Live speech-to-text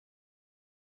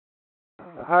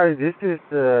Hi, this is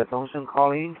Dongshen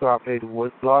calling to update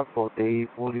voice log for day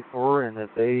 44 and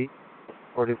day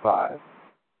 45.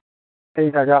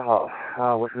 嘿，大家好，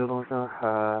我是刘东升，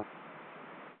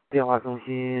电话更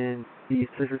新第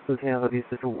44天和第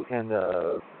45天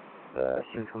的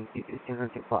行程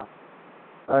情况。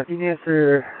今天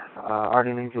是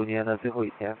2009年的最后一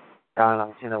天，当然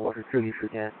了，现在我是智利时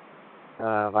间，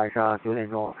晚上9点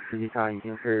钟，实际上已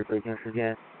经是北京时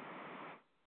间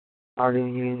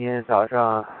2010年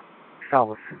上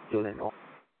午9点钟。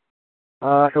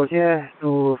首先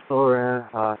祝所有人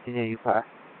新年愉快，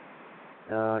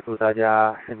祝大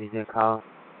家身体健康，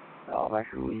万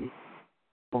事如意，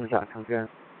梦想成真。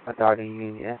在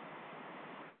2010年，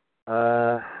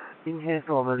今天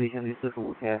是我们旅行第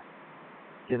45天，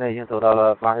现在已经走到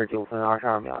了89分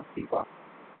22秒的地方，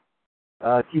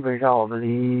基本上我们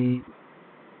离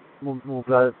目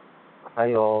标还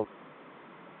有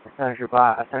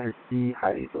37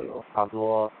海里左右，差不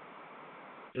多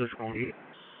40公里。